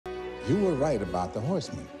You were right about the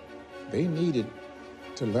horsemen. They needed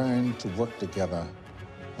to learn to work together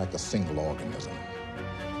like a single organism.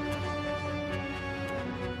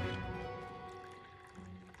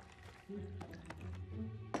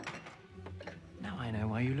 Now I know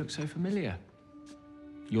why you look so familiar.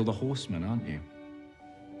 You're the horseman, aren't you?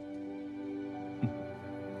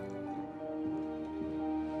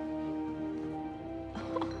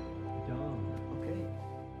 Okay.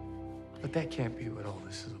 But that can't be what all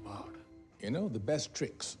this is about. You know, the best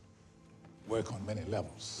tricks work on many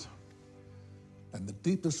levels. And the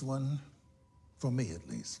deepest one, for me at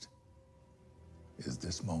least, is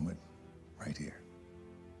this moment right here.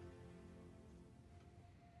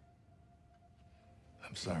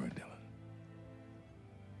 I'm sorry, Dylan.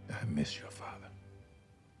 I miss your father.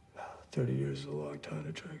 30 years is a long time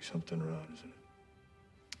to drag something around, isn't it?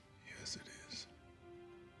 Yes, it is.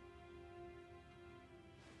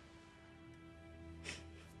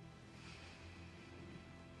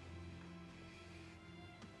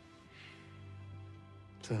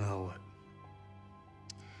 So now what?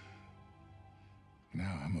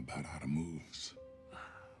 Now I'm about out of moves.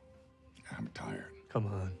 I'm tired. Come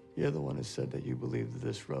on. You're the one who said that you believed that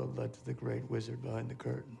this road led to the great wizard behind the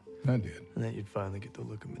curtain. I did. And that you'd finally get to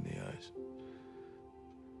look him in the eyes.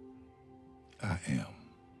 I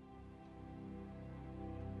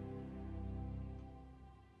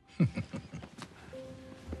am.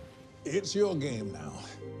 It's your game now.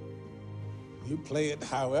 You play it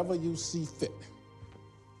however you see fit.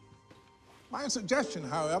 My suggestion,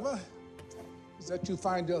 however, is that you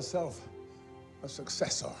find yourself a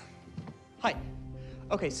successor. Hi.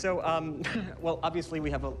 Okay, so, well, obviously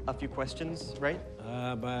we have a few questions, right?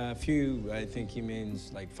 By a few, I think he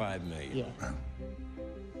means like 5 million. Yeah. Well,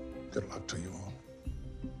 good luck to you all.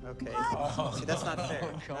 Okay. See, that's not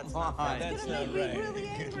fair. Come on. That's not It's gonna make me right. really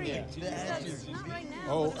angry. Yeah. That's not right now.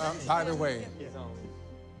 Oh, by the way,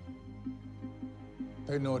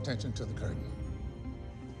 pay no attention to the curtain.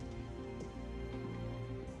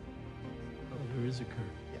 Oh, there is a curtain.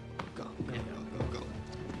 Yeah. Go. Go.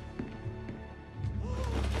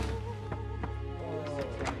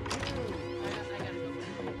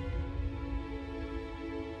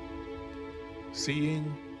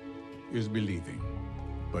 Seeing is believing,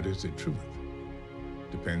 but is it truth?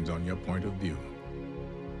 Depends on your point of view.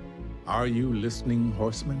 Are you listening,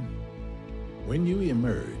 horsemen? When you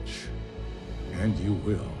emerge, and you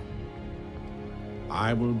will,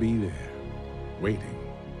 I will be there, waiting,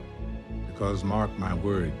 because mark my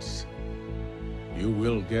words, you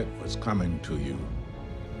will get what's coming to you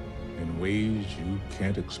in ways you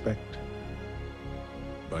can't expect,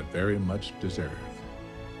 but very much deserve.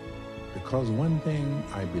 Because one thing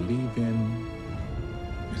I believe in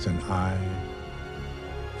is an eye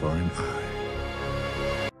for an eye.